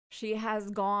She has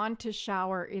gone to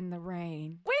shower in the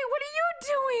rain. Wait, what are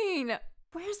you doing?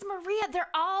 Where's Maria?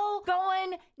 They're all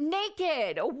going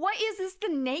naked. What is this, the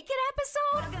naked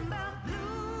episode? Talking about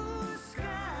blue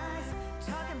skies,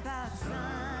 talking about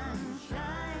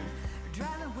sunshine,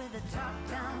 driving with the top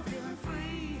down, feeling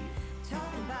free,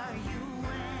 talking about you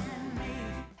and me.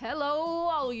 Hello,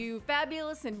 all you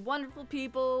fabulous and wonderful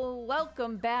people.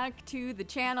 Welcome back to the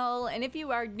channel. And if you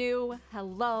are new,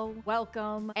 hello,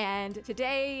 welcome. And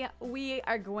today we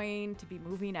are going to be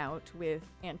moving out with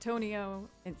Antonio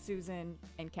and Susan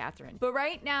and Catherine. But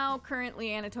right now,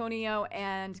 currently, Antonio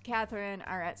and Catherine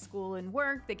are at school and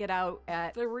work. They get out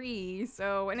at 3.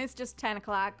 And it's just 10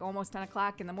 o'clock, almost 10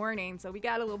 o'clock in the morning. So we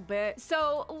got a little bit.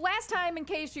 So last time, in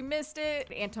case you missed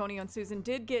it, Antonio and Susan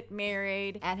did get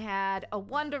married and had a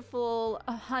wonderful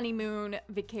honeymoon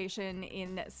vacation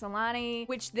in Salani,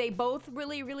 which they both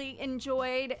really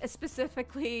enjoyed,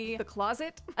 specifically the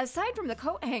closet. Aside from the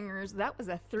coat hangers, that was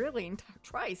a thrilling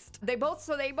tryst. They both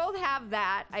have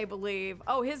that, I believe.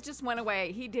 Oh, his just went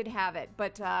away. He did have it.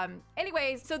 But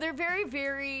anyways, so they're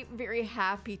very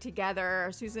happy together.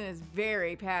 Susan is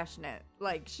very passionate.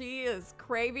 Like, she is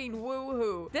craving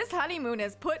woohoo. This honeymoon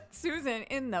has put Susan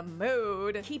in the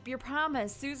mood. Keep your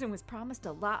promise. Susan was promised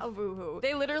a lot of woohoo.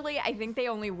 They literally, I think they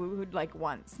only woohooed like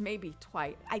once, maybe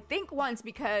twice. I think once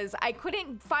because I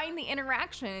couldn't find the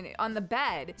interaction on the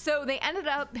bed. So they ended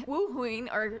up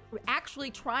woohooing or actually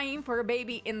trying for a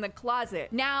baby in the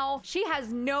closet. Now, she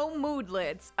has no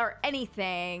moodlets or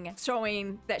anything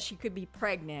showing that she could be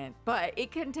pregnant, but it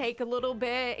can take a little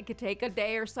bit. It could take a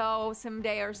day or so, some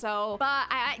day or so. But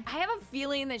I have a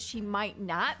feeling that she might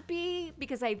not be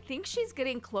because I think she's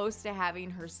getting close to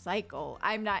having her cycle.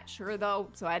 I'm not sure though,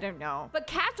 so I don't know. But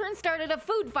Catherine started a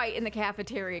food fight in the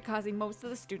cafeteria, causing most of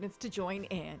the students to join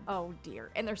in. Oh dear,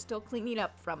 and they're still cleaning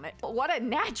up from it. What a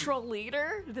natural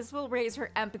leader. This will raise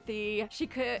her empathy. She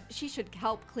should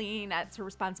help clean. That's her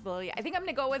responsibility. I think I'm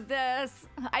gonna go with this.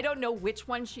 I don't know which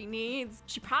one she needs.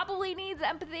 She probably needs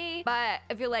empathy, but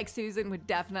I feel like Susan would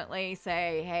definitely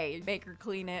say, hey, make her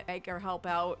clean it, make her help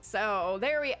out. So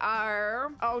there we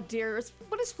are. Oh dear,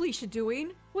 what is Felicia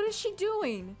doing? What is she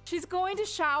doing? She's going to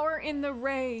shower in the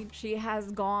rain. She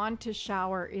has gone to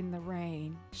shower in the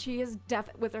rain. She is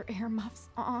with her earmuffs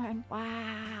on.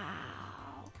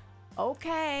 Wow.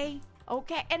 Okay.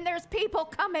 Okay, and there's people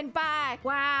coming by.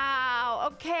 Wow,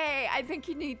 okay. I think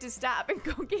you need to stop and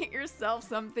go get yourself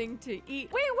something to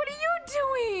eat. Wait, what are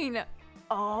you doing?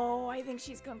 Oh, I think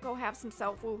she's gonna go have some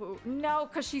self-woohoo. No,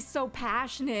 because she's so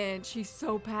passionate. She's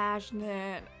so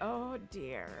passionate. Oh,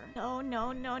 dear. No,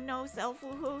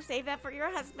 self-woohoo. Save that for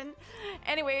your husband.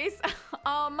 Anyways,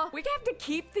 we have to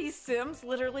keep these Sims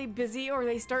literally busy or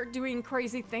they start doing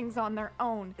crazy things on their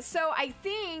own. So I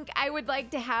think I would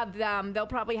like to have them. They'll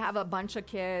probably have a bunch of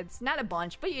kids. Not a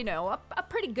bunch, but you know, a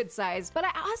pretty good size. But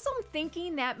I also am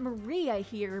thinking that Maria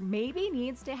here maybe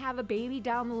needs to have a baby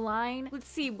down the line. Let's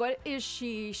see, what is she?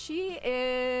 She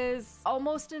is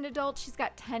almost an adult. She's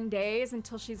got 10 days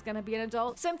until she's gonna be an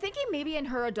adult. So I'm thinking maybe in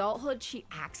her adulthood, she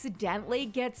accidentally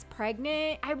gets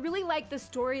pregnant. I really like the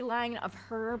storyline of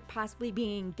her possibly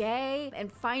being gay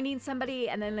and finding somebody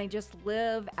and then they just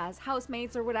live as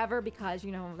housemates or whatever because,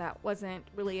 you know, that wasn't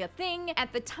really a thing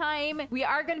at the time. We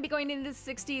are gonna be going into the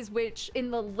 60s, which in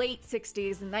the late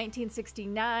 60s, in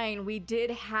 1969, we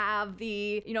did have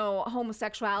the, you know,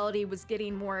 homosexuality was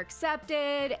getting more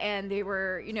accepted and they were,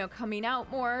 you know, coming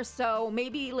out more. So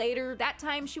maybe later that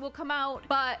time she will come out.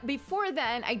 But before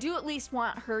then, I do at least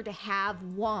want her to have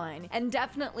one, and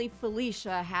definitely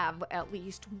Felicia have at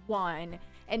least one.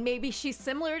 And maybe she's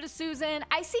similar to Susan.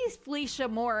 I see Felicia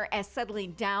more as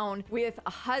settling down with a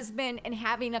husband and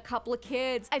having a couple of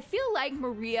kids. I feel like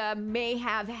Maria may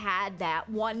have had that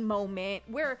one moment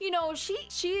where, you know,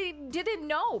 she didn't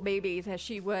know maybe that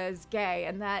she was gay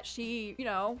and that she, you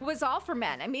know, was all for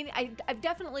men. I mean, I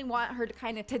definitely want her to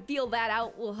kind of to feel that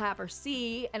out. We'll have her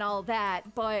see and all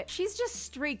that, but she's just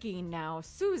streaking now.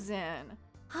 Susan.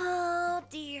 Oh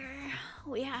dear,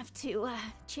 we have to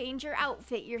change your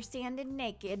outfit. You're standing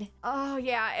naked. Oh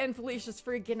yeah, and Felicia's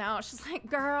freaking out. She's like,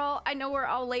 girl, I know we're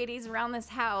all ladies around this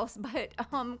house, but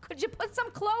could you put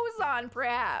some clothes on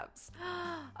perhaps?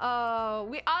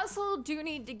 We also do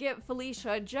need to get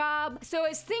Felicia a job. So I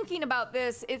was thinking about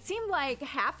this. It seemed like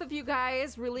half of you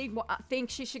guys really think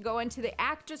she should go into the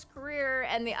actress career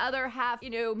and the other half, you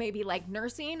know, maybe like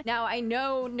nursing. Now I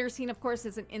know nursing of course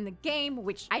isn't in the game,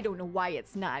 which I don't know why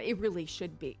it's not. It really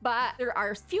should be. But there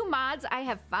are a few mods I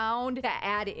have found that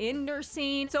add in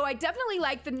nursing. So I definitely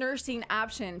like the nursing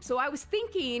option. So I was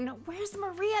thinking, where's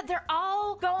Maria? They're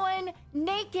all going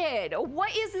naked. What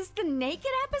is this, the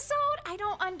naked episode? I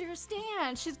don't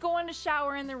understand. She's going to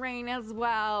shower in the rain as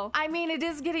well. I mean, it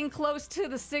is getting close to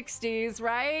the 60s,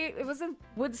 right? It wasn't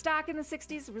Woodstock in the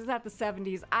 60s? Or was that the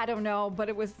 70s? I don't know, but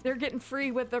it was, they're getting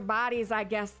free with their bodies, I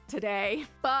guess, today.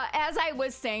 But as I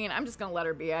was saying, I'm just gonna let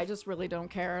her be. I just really don't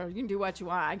care. You can do what you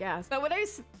want, I guess. But what I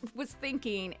was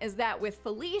thinking is that with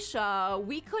Felicia,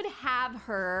 we could have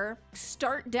her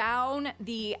start down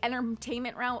the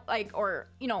entertainment route, like, or,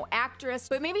 you know, actress,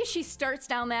 but maybe she starts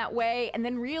down that way and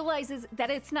then realizes that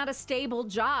it's not a stable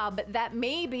job, that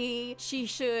maybe she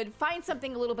should find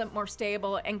something a little bit more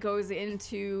stable and goes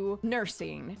into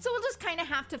nursing. So we'll just kind of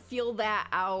have to feel that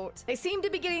out. They seem to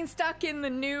be getting stuck in the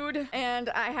nude and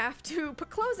I have to put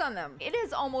clothes on them. It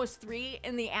is almost 3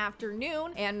 in the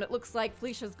afternoon and it looks like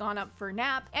Felicia's gone up for a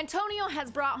nap. Antonio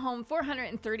has brought home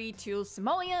 432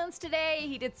 simoleons today.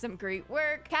 He did some great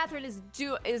work. Catherine is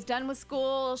done with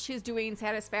school. She's doing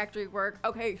satisfactory work.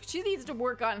 Okay, she needs to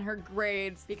work on her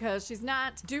grades because she's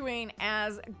not doing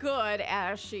as good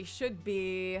as she should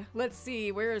be. Let's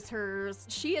see, where is hers?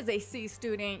 She is a C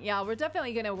student. Yeah, we're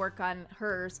definitely gonna work on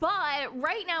hers. But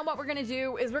right now what we're gonna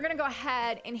do is we're gonna go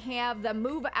ahead and have them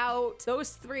move out,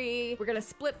 those 3. We're gonna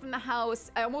split from the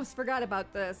house. I almost forgot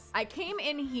about this. I came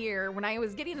in here when I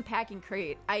was getting the packing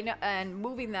crate and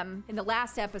moving them in the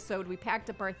last episode. We packed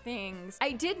up our things.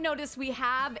 I did notice we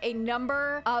have a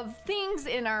number of things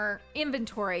in our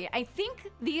inventory. I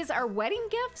think these are wedding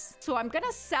gifts. So I'm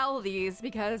gonna sell these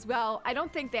because, well, I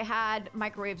don't think they had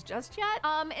microwaves just yet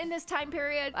in this time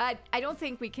period. I don't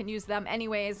think we can use them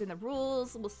anyways in the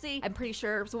rules. We'll see. I'm pretty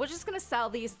sure. So we're just gonna sell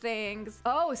these things.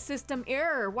 Oh, system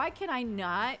error. Why can I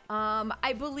not?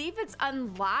 I believe it's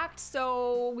unlocked,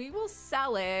 so we will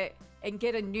sell it and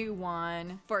get a new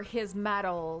one for his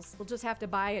medals. We'll just have to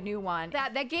buy a new one.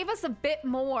 That gave us a bit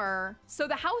more. So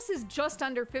the house is just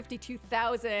under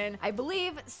 52,000, I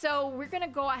believe. So we're gonna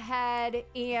go ahead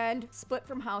and split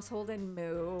from household and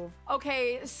move.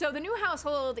 Okay, so the new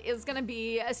household is gonna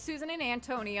be Susan and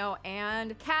Antonio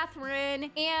and Catherine.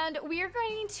 And we are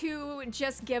going to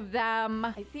just give them,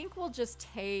 I think we'll just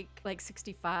take like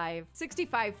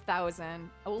 65,000.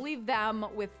 I will leave them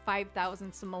with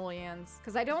 5,000 simoleons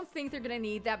because I don't think they're gonna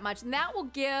need that much, and that will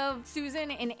give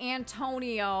Susan and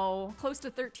Antonio close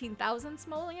to 13,000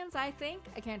 simoleons, I think.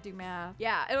 I can't do math.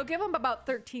 Yeah, it'll give them about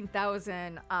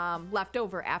 13,000 left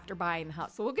over after buying the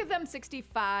house. So we'll give them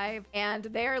 65 and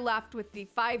they're left with the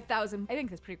 5,000. I think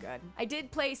that's pretty good. I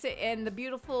did place it in the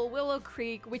beautiful Willow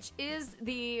Creek, which is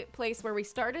the place where we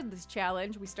started this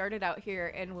challenge. We started out here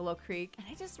in Willow Creek, and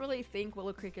I just really think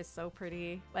Willow Creek is so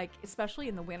pretty, like especially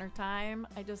in the winter time.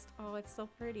 Oh, it's so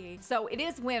pretty. So it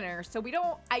is winter, so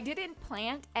I didn't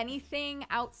plant anything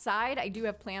outside. I do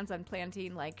have plans on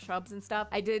planting like shrubs and stuff.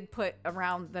 I did put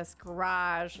around this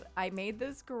garage. I made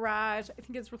this garage. I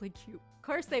think it's really cute. Of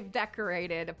course, they've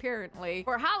decorated apparently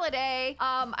for holiday.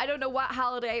 I don't know what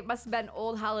holiday. It must have been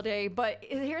old holiday, but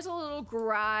here's a little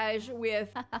garage with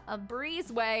a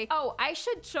breezeway. Oh, I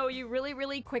should show you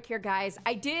really quick here, guys.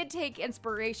 I did take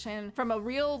inspiration from a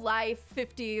real life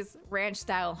 50s ranch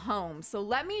style home. So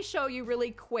let me show you really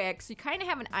quick so you kind of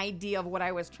have an idea of what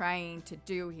I was trying to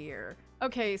do here.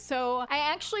 Okay, so I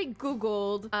actually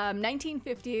Googled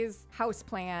 1950s house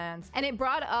plans, and it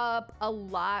brought up a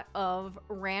lot of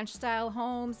ranch style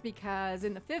homes because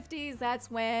in the 50s, that's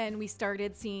when we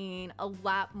started seeing a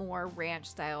lot more ranch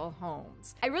style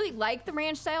homes. I really like the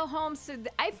ranch style homes, so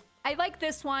I like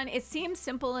this one. It seems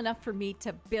simple enough for me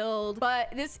to build, but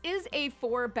this is a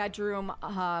 4-bedroom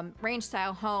ranch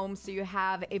style home. So you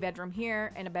have a bedroom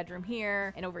here and a bedroom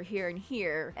here and over here and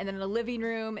here, and then a living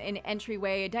room, an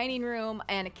entryway, a dining room,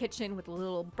 and a kitchen with a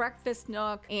little breakfast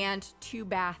nook and 2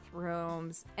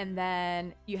 bathrooms. And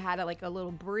then you had a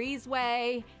little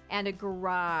breezeway and a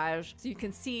garage. So you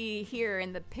can see here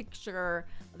in the picture,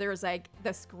 there's like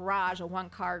this garage, a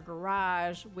 1-car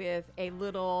garage with a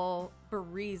little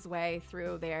breezeway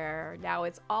through there. Now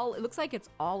it looks like it's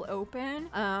all open.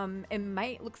 It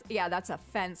might look, yeah, that's a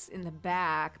fence in the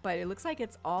back, but it looks like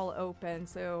it's all open.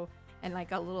 So, and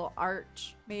like a little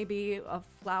arch maybe of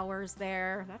flowers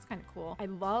there. That's kind of cool. I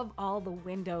love all the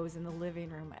windows in the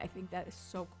living room. I think that is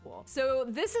so cool. So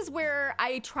this is where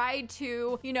I tried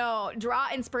to, you know, draw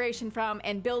inspiration from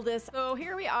and build this. So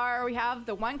here we are. We have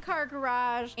the 1-car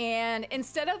garage, and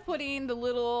instead of putting the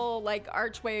little like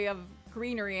archway of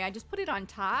greenery. I just put it on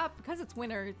top because it's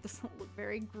winter. It doesn't look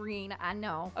very green. I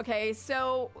know. Okay,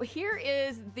 so here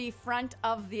is the front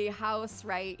of the house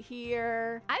right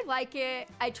here. I like it.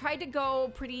 I tried to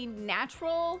go pretty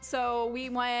natural. So we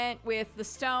went with the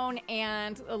stone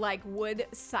and like wood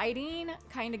siding,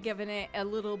 kind of giving it a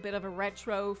little bit of a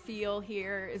retro feel.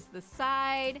 Here is the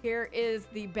side. Here is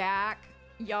the back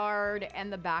yard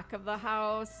and the back of the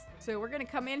house. So we're gonna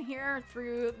come in here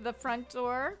through the front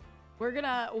door. We're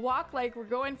gonna walk like we're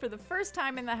going for the first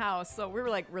time in the house. So we were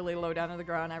like really low down on the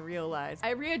ground, I realized.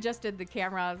 I readjusted the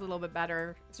camera a little bit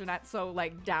better so not so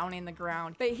like down in the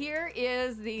ground. But here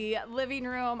is the living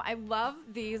room. I love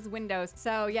these windows.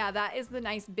 So yeah, that is the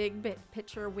nice big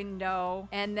picture window.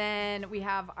 And then we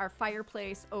have our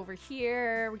fireplace over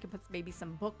here. We can put maybe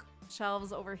some book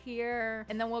shelves over here,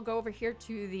 and then we'll go over here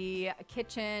to the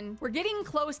kitchen. We're getting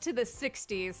close to the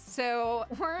 60s, so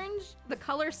orange, the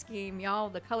color scheme, y'all,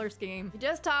 the color scheme. We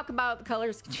just talk about the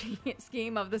color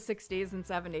scheme of the 60s and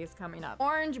 70s coming up.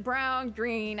 Orange, brown,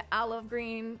 green, olive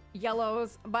green,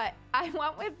 yellows, but I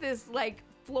went with this like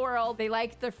floral. They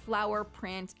like the flower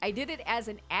print. I did it as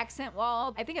an accent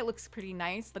wall. I think it looks pretty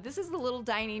nice, but this is the little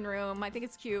dining room. I think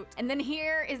it's cute. And then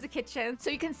here is the kitchen. So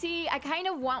you can see I kind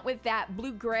of went with that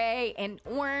blue gray and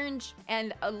orange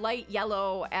and a light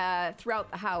yellow throughout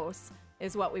the house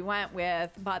is what we went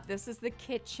with. But this is the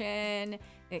kitchen.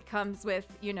 It comes with,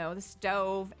 you know, the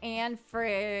stove and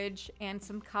fridge and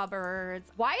some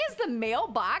cupboards. Why is the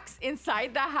mailbox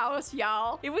inside the house,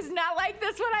 y'all? It was not like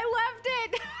this when I left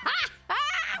it.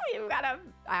 We've gotta,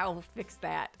 I'll fix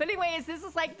that. But anyways, this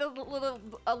is like the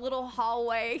little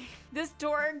hallway. This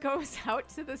door goes out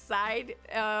to the side.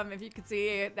 If you can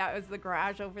see, that was the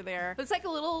garage over there. But it's like a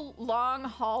little long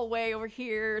hallway over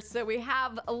here. So we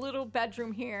have a little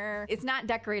bedroom here. It's not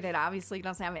decorated, obviously. It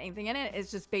doesn't have anything in it.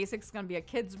 It's just basic. It's gonna be a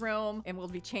kid's room, and we'll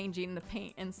be changing the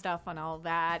paint and stuff on all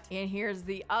that. And here's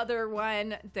the other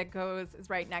one that is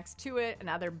right next to it.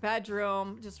 Another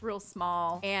bedroom, just real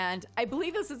small. And I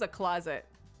believe this is a closet.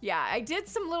 Yeah, I did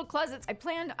some little closets. I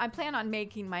plan on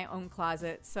making my own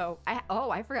closet. So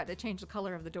I forgot to change the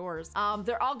color of the doors.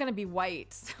 They're all gonna be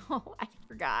white, so I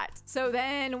forgot. So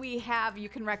then we have, you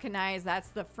can recognize that's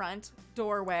the front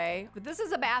doorway, but this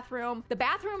is a bathroom. The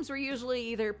bathrooms were usually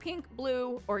either pink,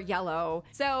 blue, or yellow.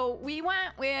 So we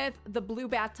went with the blue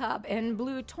bathtub and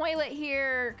blue toilet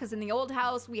here, because in the old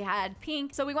house we had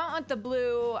pink. So we went with the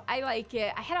blue. I like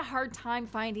it. I had a hard time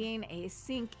finding a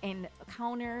sink and a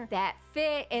counter that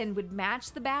fit and would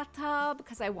match the bathtub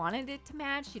because I wanted it to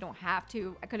match. You don't have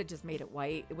to. I could have just made it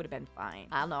white. It would have been fine.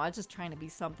 I don't know. I was just trying to be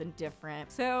something different.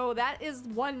 So that is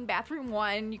bathroom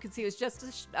one. You can see it's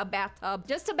just a bathtub.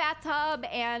 Just a bathtub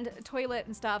and a toilet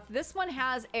and stuff. This one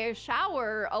has a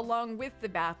shower along with the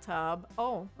bathtub.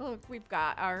 Oh, look, we've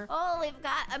got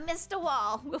a mist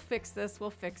wall. We'll fix this. We'll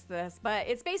fix this. But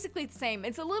it's basically the same.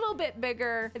 It's a little bit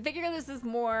bigger. I figure this is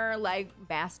more like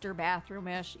master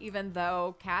bathroom-ish, even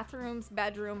though Catherine's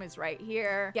bedroom is right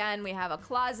here. Again, we have a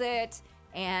closet,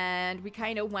 and we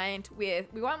kind of went with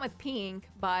pink,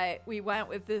 but we went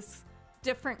with this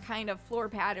different kind of floor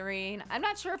patterning. I'm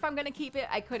not sure if I'm gonna keep it.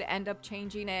 I could end up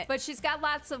changing it, but she's got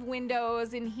lots of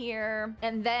windows in here.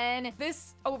 And then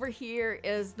this over here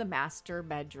is the master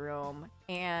bedroom.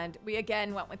 And we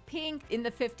again went with pink. In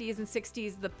the 50s and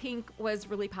 60s, the pink was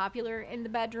really popular in the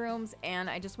bedrooms, and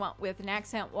I just went with an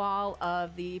accent wall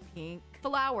of the pink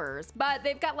flowers. But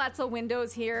they've got lots of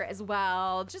windows here as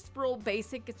well. Just real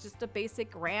basic. It's just a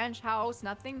basic ranch house.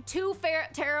 Nothing too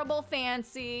terrible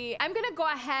fancy. I'm gonna go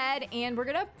ahead and we're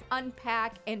gonna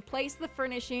unpack and place the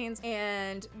furnishings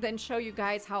and then show you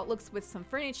guys how it looks with some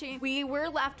furnishing. We were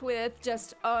left with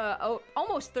just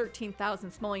almost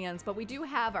 13,000 simoleons, but we do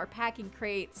have our packing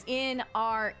crates in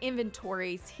our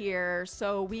inventories here,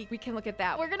 so we can look at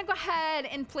that. We're gonna go ahead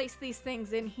and place these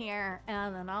things in here,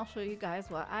 and then I'll show you guys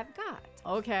what I've got.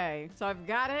 Okay, so I've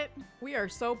got it. We are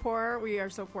so poor. We are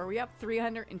so poor. We have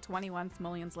 321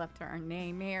 simoleons left to our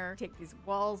name here. Take these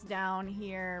walls down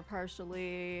here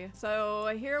partially.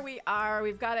 So here we are.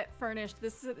 We've got it furnished.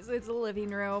 This is a living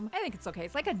room. I think it's okay.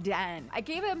 It's like a den. I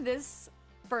gave him this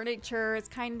furniture. It's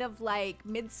kind of like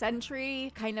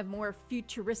mid-century, kind of more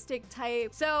futuristic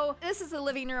type. So this is a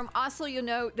living room. Also, you'll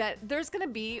note that there's gonna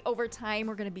be, over time,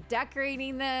 we're gonna be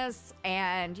decorating this,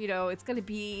 and you know, it's gonna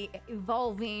be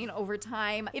evolving over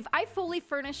time. If I fully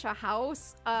furnish a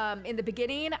house in the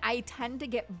beginning, I tend to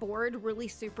get bored really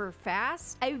super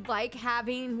fast. I like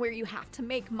having where you have to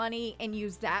make money and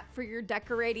use that for your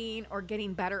decorating or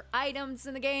getting better items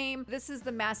in the game. This is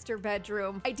the master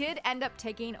bedroom. I did end up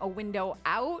taking a window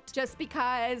out out just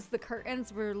because the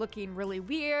curtains were looking really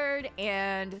weird.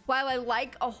 And while I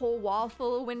like a whole wall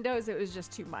full of windows, it was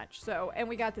just too much. So, and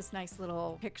we got this nice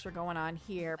little picture going on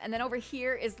here. And then over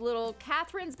here is little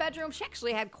Catherine's bedroom. She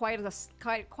actually had quite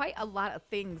a lot of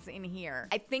things in here.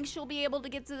 I think she'll be able to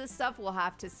get to this stuff. We'll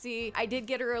have to see. I did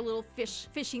get her a little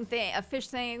fishing thing, a fish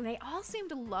thing. They all seem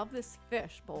to love this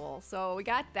fish bowl. So we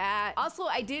got that. Also,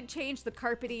 I did change the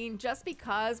carpeting just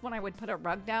because when I would put a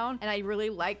rug down, and I really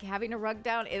like having a rug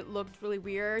down, it looked really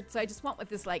weird. So I just went with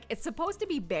this, like, it's supposed to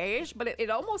be beige, but it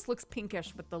almost looks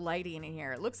pinkish with the lighting in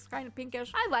here. It looks kind of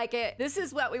pinkish. I like it. This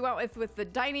is what we went with the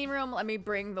dining room. Let me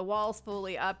bring the walls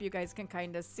fully up. You guys can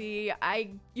kind of see.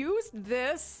 I used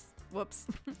this. Whoops.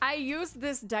 I used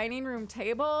this dining room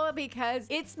table because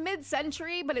it's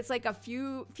mid-century, but it's like a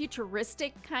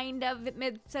futuristic kind of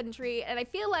mid-century. And I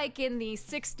feel like in the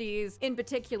 60s in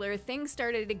particular, things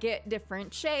started to get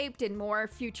different shaped and more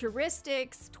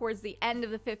futuristic towards the end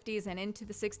of the 50s and into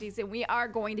the 60s. And we are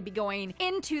going to be going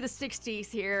into the 60s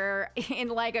here in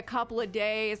like a couple of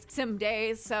days, some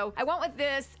days. So I went with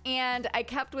this and I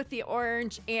kept with the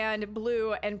orange and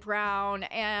blue and brown,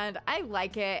 and I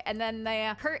like it. And then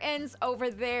the curtains over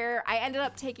there, I ended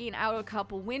up taking out a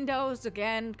couple windows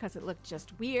again because it looked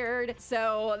just weird.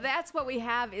 So that's what we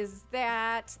have, is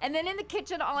that. And then in the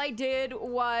kitchen, all I did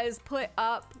was put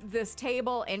up this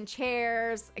table and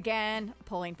chairs, again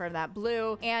pulling for that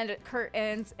blue, and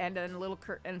curtains, and then little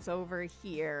curtains over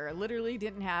here. Literally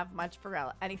didn't have much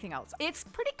for anything else. It's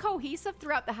pretty cohesive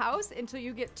throughout the house until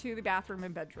you get to the bathroom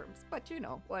and bedrooms, but you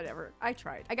know, whatever. I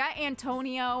tried. I got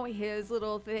Antonio his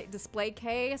little display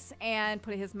case and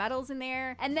put his medals in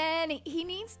there. And then he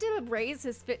needs to raise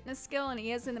his fitness skill, and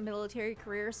he is in the military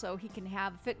career, so he can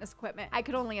have fitness equipment. I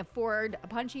could only afford a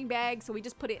punching bag, so we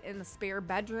just put it in the spare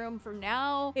bedroom for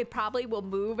now. It probably will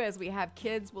move as we have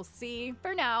kids. We'll see.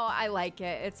 For now, I like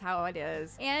it. It's how it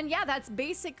is. And yeah, that's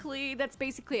basically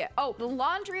it. Oh, the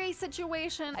laundry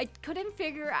situation. I couldn't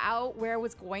figure out where I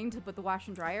was going to put the wash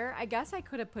and dryer. I guess I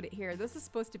could have put it here. This is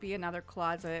supposed to be another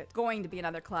closet. Going to be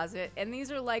another closet. And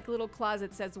these are like little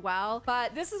closets as well.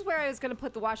 But this is where I was going to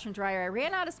put the washer and dryer. I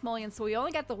ran out of smullions, so we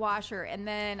only got the washer, and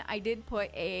then I did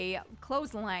put a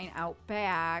clothesline out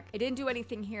back. I didn't do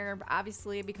anything here,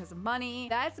 obviously, because of money.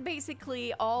 That's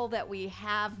basically all that we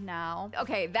have now.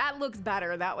 Okay, that looks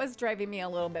better. That was driving me a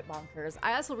little bit bonkers.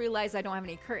 I also realized I don't have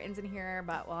any curtains in here,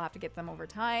 but we'll have to get them over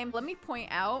time. Let me point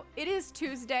out, it is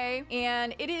Tuesday,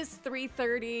 and it is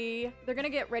 3:30. They're gonna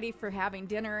get ready for having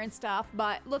dinner and stuff,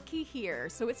 but looky here.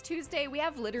 So it's Tuesday. We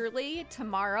have literally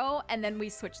tomorrow, and then we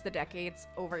switch the decades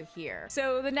over here.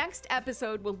 So the next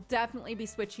episode will definitely be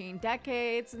switching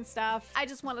decades and stuff. I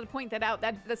just wanted to point that out,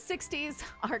 that the 60s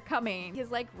are coming.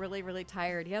 He's like really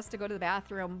tired. He has to go to the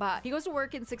bathroom, but he goes to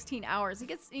work in 16 hours.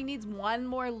 He needs one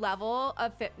more level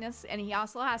of fitness, and he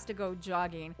also has to go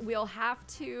jogging. We'll have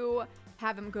to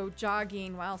have him go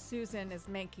jogging while Susan is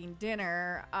making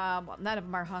dinner. Well, none of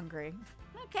them are hungry.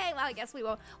 Okay, well, I guess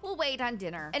we'll wait on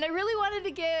dinner. And I really wanted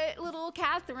to get little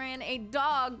Catherine a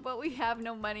dog, but we have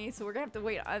no money, so we're gonna have to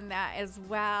wait on that as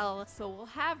well. So we'll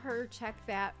have her check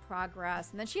that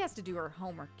progress, and then she has to do her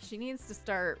homework. She needs to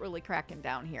start really cracking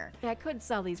down here. Yeah, I could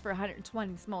sell these for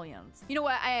 120 simoleons. You know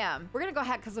what? I am. We're gonna go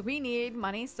ahead, because we need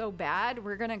money so bad,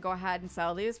 we're gonna go ahead and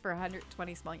sell these for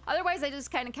 120 simoleons. Otherwise, I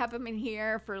just kind of kept them in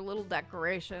here for a little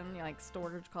decoration, you know, like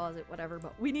storage closet, whatever,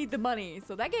 but we need the money,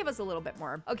 so that gave us a little bit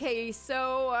more. Okay,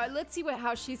 so let's see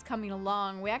how she's coming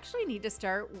along. We actually need to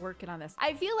start working on this.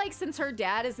 I feel like since her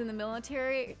dad is in the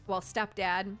military, well,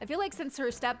 stepdad, I feel like since her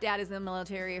stepdad is in the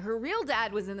military, her real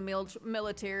dad was in the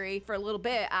military for a little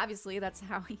bit. Obviously, that's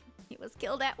how he was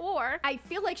killed at war. I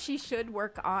feel like she should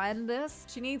work on this.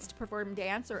 She needs to perform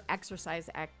dance or exercise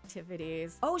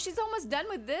activities. Oh, she's almost done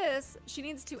with this. She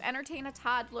needs to entertain a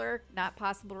toddler. Not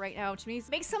possible right now. She needs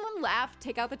to make someone laugh,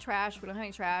 take out the trash, we don't have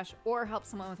any trash, or help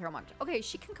someone with her homework. Okay,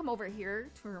 she can come over here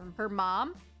to her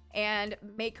mom and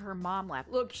make her mom laugh.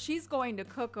 Look, she's going to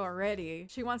cook already.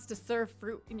 She wants to serve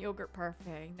fruit and yogurt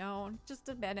parfait. No, just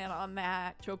a minute on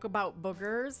that. Joke about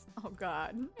boogers. Oh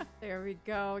God. There we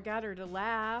go. Got her to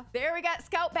laugh. There we got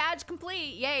scout badge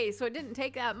complete. Yay. So it didn't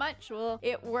take that much. Well,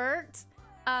 it worked.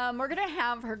 We're gonna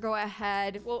have her go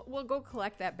ahead. We'll go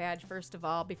collect that badge first of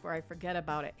all before I forget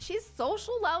about it. She's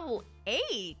social level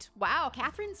 8. Wow.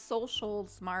 Catherine's social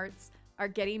smarts are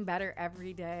getting better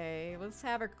every day. Let's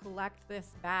have her collect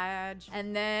this badge,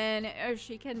 and then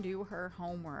she can do her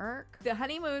homework. The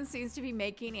honeymoon seems to be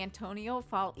making Antonio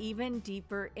fall even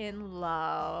deeper in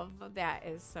love. That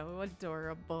is so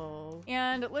adorable.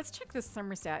 And let's check this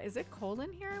thermostat. Is it cold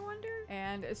in here, I wonder?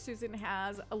 And Susan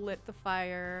has lit the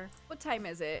fire. What time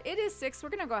is it? It is 6. We're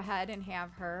gonna go ahead and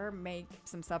have her make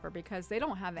some supper because they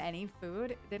don't have any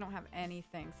food. They don't have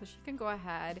anything, so she can go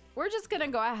ahead. We're just gonna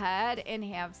go ahead and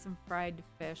have some fried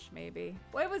fish, maybe.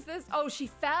 What was this? Oh, she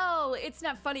fell. It's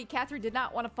not funny. Catherine did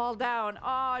not want to fall down.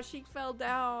 Oh, she fell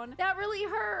down. That really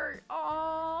hurt.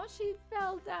 Oh, she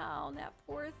fell down. That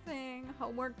poor thing.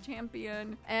 Homework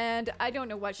champion. And I don't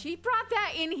know what. She brought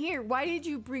that in here. Why did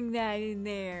you bring that in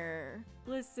there?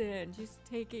 Listen, just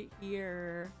take it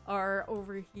here or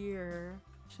over here.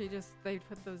 They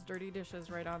put those dirty dishes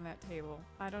right on that table.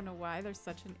 I don't know why there's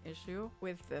such an issue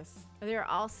with this. They're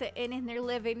all sitting in their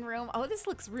living room. Oh, this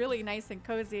looks really nice and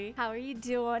cozy. How are you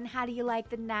doing? How do you like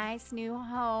the nice new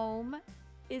home?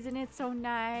 Isn't it so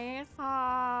nice?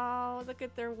 Oh, look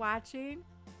at they're watching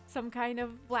some kind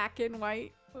of black and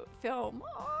white film.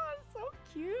 Oh, so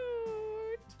cute.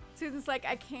 Susan's like,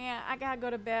 I can't. I gotta go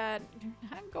to bed. You're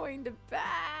not going to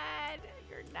bed.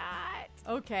 You're not.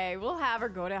 Okay, we'll have her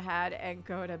go ahead and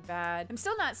go to bed. I'm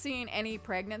still not seeing any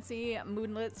pregnancy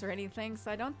moonlets or anything,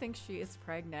 so I don't think she is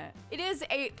pregnant. It is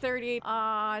 8:30.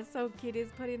 Aw, so cute.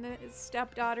 He's putting his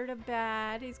stepdaughter to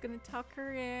bed. He's gonna tuck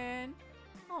her in.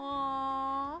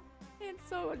 Aw, it's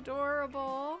so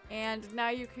adorable. And now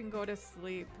you can go to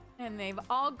sleep. And they've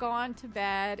all gone to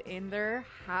bed in their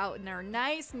house, in their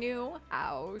nice new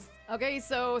house. Okay,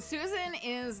 so Susan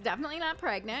is definitely not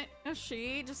pregnant.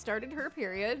 She just started her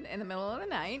period in the middle of the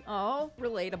night. Oh,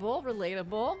 relatable,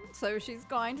 relatable. So she's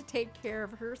going to take care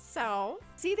of herself.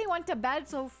 See, they went to bed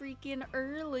so freaking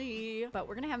early. But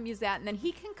we're gonna have him use that, and then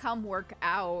he can come work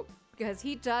out, because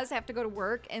he does have to go to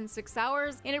work in 6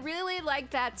 hours, and I really like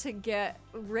that to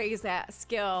raise that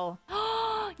skill.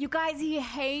 You guys, he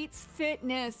hates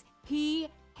fitness. He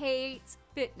hates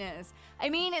fitness. I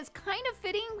mean, it's kind of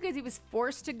fitting because he was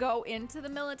forced to go into the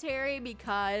military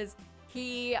because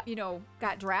he, you know,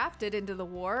 got drafted into the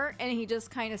war, and he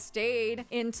just kind of stayed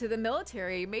into the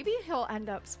military. Maybe he'll end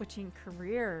up switching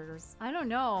careers. I don't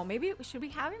know. Maybe should we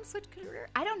have him switch career?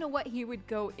 I don't know what he would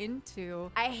go into.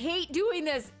 I hate doing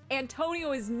this.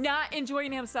 Antonio is not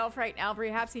enjoying himself right now.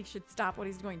 Perhaps he should stop what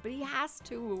he's doing, but he has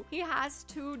to. He has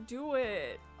to do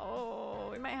it. Oh,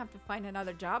 we might have to find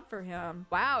another job for him.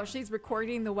 Wow, she's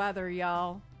recording the weather,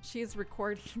 y'all. She's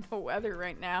recording the weather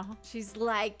right now. She's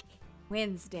like,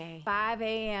 Wednesday, 5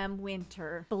 a.m.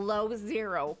 winter, below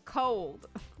 0, cold.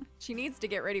 She needs to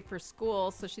get ready for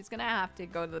school, so she's gonna have to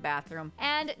go to the bathroom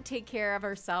and take care of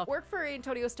herself. Work for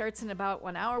Antonio starts in about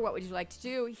 1 hour. What would you like to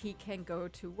do? He can go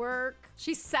to work.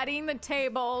 She's setting the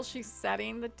table. She's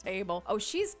setting the table. Oh,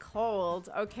 she's cold.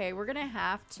 Okay, we're gonna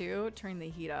have to turn the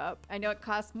heat up. I know it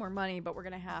costs more money, but we're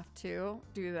gonna have to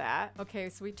do that. Okay,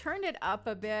 so we turned it up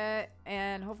a bit,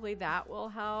 and hopefully that will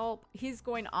help. He's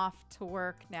going off to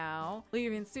work now,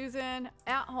 leaving Susan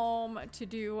at home to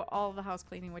do all the house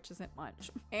cleaning, which isn't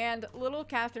much. And little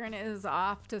Catherine is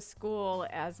off to school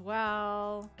as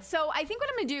well. So I think what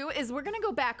I'm gonna do is we're gonna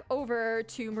go back over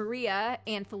to Maria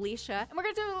and Felicia, and we're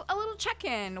gonna do a little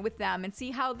check-in with them and see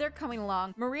how they're coming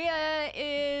along. Maria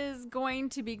is going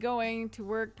to be going to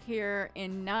work here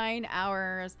in 9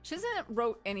 hours. She hasn't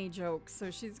wrote any jokes, so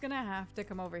she's gonna have to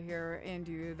come over here and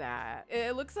do that.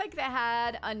 It looks like they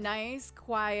had a nice,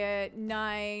 quiet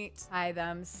night by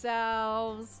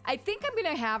themselves. I think I'm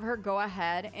gonna have her go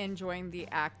ahead and join the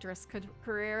actress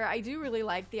career. I do really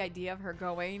like the idea of her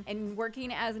going and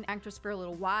working as an actress for a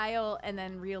little while and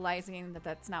then realizing that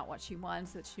that's not what she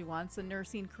wants, that she wants a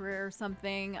nursing career or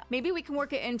something. Maybe we can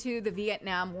work it into the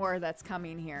Vietnam War that's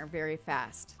coming here very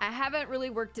fast. I haven't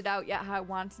really worked it out yet how I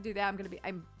want to do that.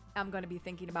 I'm going to be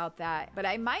thinking about that. But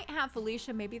I might have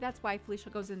Felicia. Maybe that's why Felicia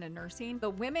goes into nursing. The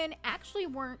women actually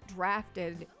weren't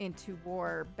drafted into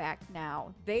war back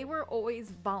now. They were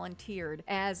always volunteered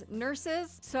as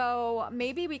nurses. So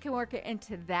maybe we can work it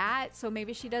into that. So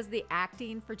maybe she does the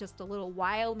acting for just a little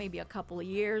while, maybe a couple of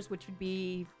years, which would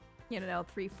be, you know,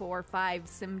 3, 4, 5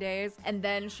 sim days. And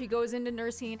then she goes into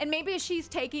nursing. And maybe she's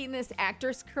taking this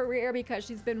actress career because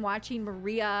she's been watching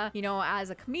Maria, you know, as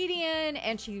a comedian,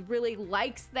 and she really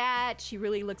likes that. She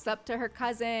really looks up to her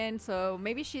cousin. So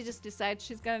maybe she just decides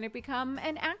she's gonna become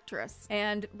an actress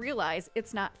and realize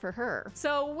it's not for her.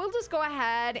 So we'll just go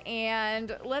ahead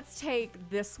and let's take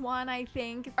this one, I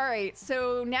think. All right,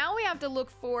 so now we have to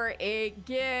look for a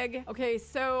gig. Okay,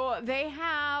 so they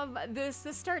have this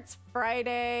starts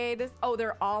Friday. latest? Oh,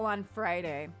 they're all on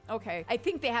Friday. Okay. I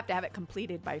think they have to have it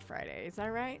completed by Friday. Is that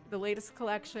right? The latest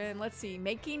collection. Let's see.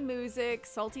 Making Music,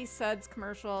 Salty Suds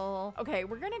commercial. Okay,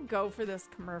 we're gonna go for this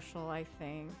commercial, I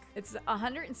think. It's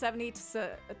 170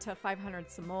 to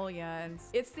 500 simoleons.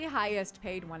 It's the highest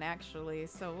paid one, actually,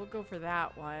 so we'll go for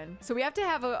that one. So we have to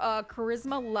have a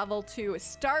charisma level 2. It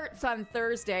starts on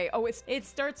Thursday. Oh, it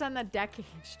starts on the deck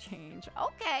exchange.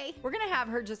 Okay. We're gonna have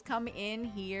her just come in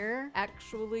here.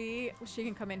 Actually, she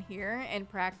can come in here and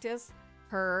practice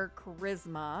her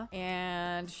charisma,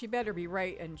 and she better be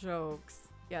writing jokes.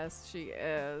 Yes, she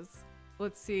is.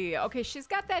 Let's see. Okay, she's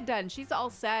got that done. She's all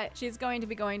set. She's going to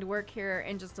be going to work here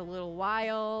in just a little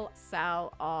while.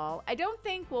 Sell all. I don't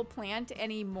think we'll plant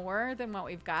any more than what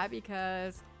we've got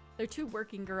because they're 2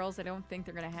 working girls. I don't think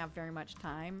they're gonna have very much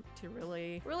time to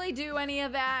really do any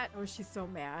of that. Oh, she's so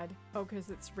mad. Oh, because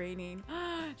it's raining.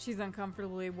 She's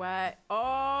uncomfortably wet.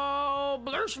 Oh,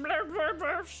 blush, blush, blush,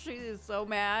 blush. She is so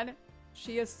mad.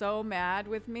 She is so mad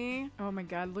with me. Oh my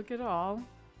God, look at all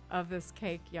of this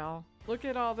cake, y'all. Look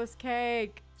at all this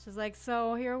cake. She's like,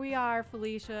 so here we are,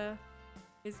 Felicia.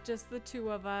 It's just the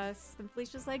 2 of us. And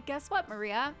Felicia's like, guess what,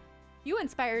 Maria? You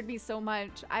inspired me so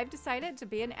much. I've decided to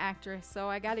be an actress, so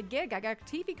I got a gig. I got a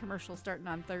TV commercial starting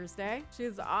on Thursday.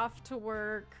 She's off to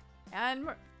work. And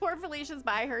poor Felicia's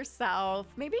by herself.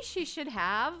 Maybe she should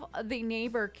have the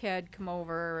neighbor kid come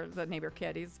over. The neighbor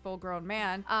kid, he's a full-grown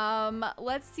man.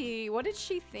 Let's see. What did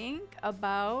she think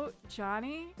about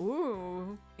Johnny?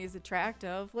 Ooh, he's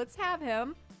attractive. Let's have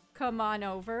him come on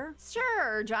over.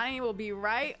 Sure, Johnny will be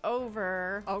right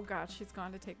over. Oh gosh, she's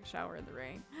gone to take a shower in the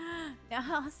rain. No,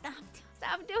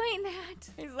 stop doing that.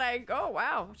 He's like, oh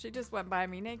wow, she just went by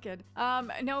me naked.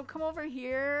 No, come over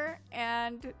here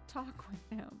and talk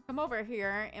with him. Come over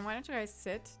here, and why don't you guys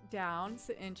sit down,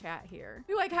 sit and chat here.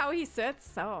 You like how he sits?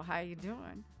 So, how you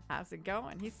doing? How's it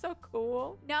going? He's so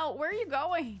cool. No, where are you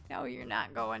going? No, you're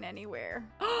not going anywhere.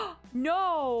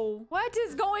 No! What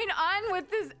is going on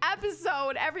with this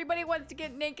episode? Everybody wants to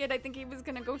get naked. I think he was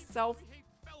gonna go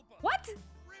What?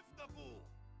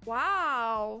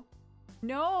 Wow.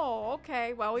 No,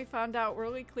 okay. Well, we found out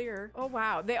really clear. Oh,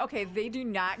 wow. They do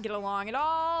not get along at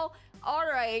all. All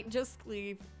right, just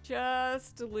leave.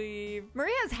 Just leave.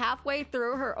 Maria's halfway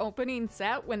through her opening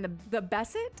set when the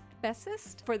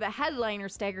bassist for the headliner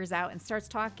staggers out and starts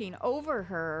talking over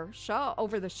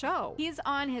the show. He's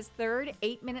on his 3rd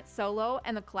 8-minute solo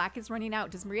and the clock is running out.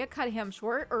 Does Maria cut him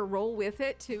short or roll with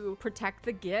it to protect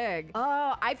the gig?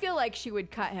 Oh, I feel like she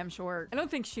would cut him short. I don't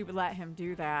think she would let him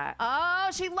do that. Oh,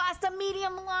 she lost a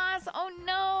medium loss. Oh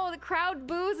no, the crowd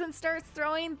boos and starts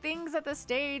throwing things at the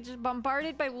stage.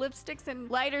 Bombarded by lipsticks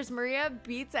and lighters, Maria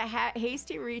beats a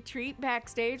hasty retreat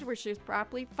backstage where she's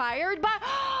promptly fired, but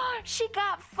she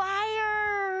got fired.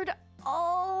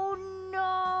 Oh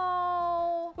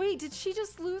no. Wait, did she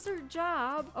just lose her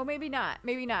job? Oh, maybe not.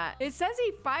 Maybe not. It says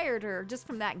he fired her just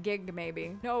from that gig,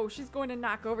 maybe. No, she's going to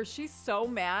knock over. She's so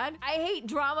mad. I hate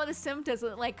drama. The Sim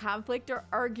doesn't like conflict or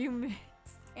argument.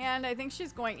 And I think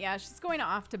she's going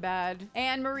off to bed.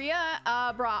 And Maria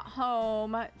brought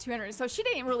home 200. So she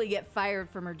didn't really get fired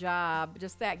from her job,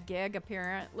 just that gig,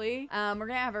 apparently. We're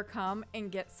gonna have her come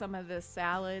and get some of this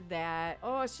salad that,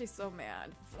 oh, she's so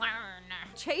mad.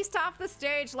 Chased off the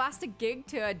stage, lost a gig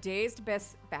to a dazed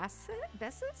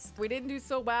bassist. We didn't do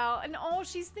so well. And oh,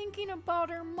 she's thinking about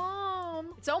her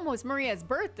mom. It's almost Maria's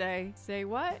birthday. Say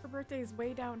what? Her birthday is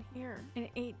way down here in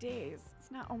 8 days.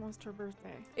 Not almost her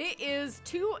birthday. It is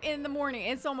 2 in the morning.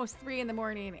 It's almost 3 in the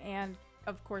morning. And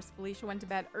of course, Felicia went to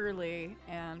bed early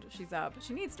and she's up.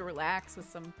 She needs to relax with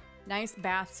some nice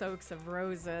bath soaks of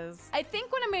roses. I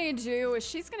think what I'm gonna do is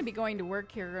she's gonna be going to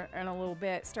work here in a little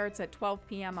bit. Starts at 12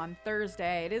 p.m. on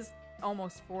Thursday. It is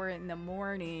almost 4 in the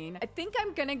morning. I think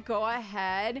I'm gonna go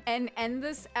ahead and end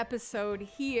this episode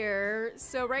here.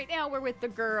 So right now we're with the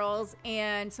girls,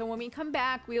 and so when we come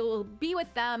back, we will be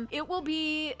with them. It will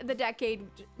be the decade.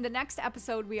 The next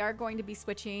episode, we are going to be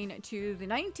switching to the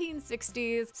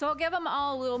 1960s. So I'll give them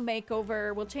all a little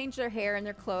makeover. We'll change their hair and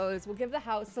their clothes. We'll give the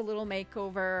house a little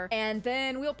makeover, and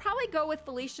then we'll probably go with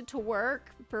Felicia to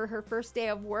work for her first day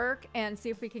of work and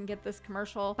see if we can get this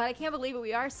commercial. But I can't believe it.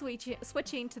 We are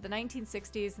switching to the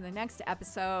 1960s in the next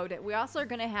episode. We also are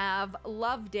going to have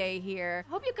Love Day here.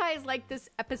 Hope you guys liked this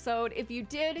episode. If you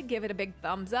did, give it a big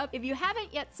thumbs up. If you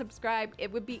haven't yet subscribed,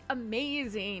 it would be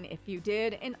amazing if you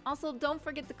did. And also don't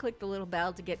forget to click the little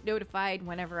bell to get notified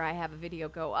whenever I have a video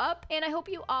go up. And I hope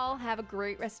you all have a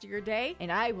great rest of your day,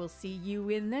 and I will see you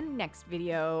in the next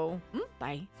video.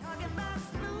 Bye.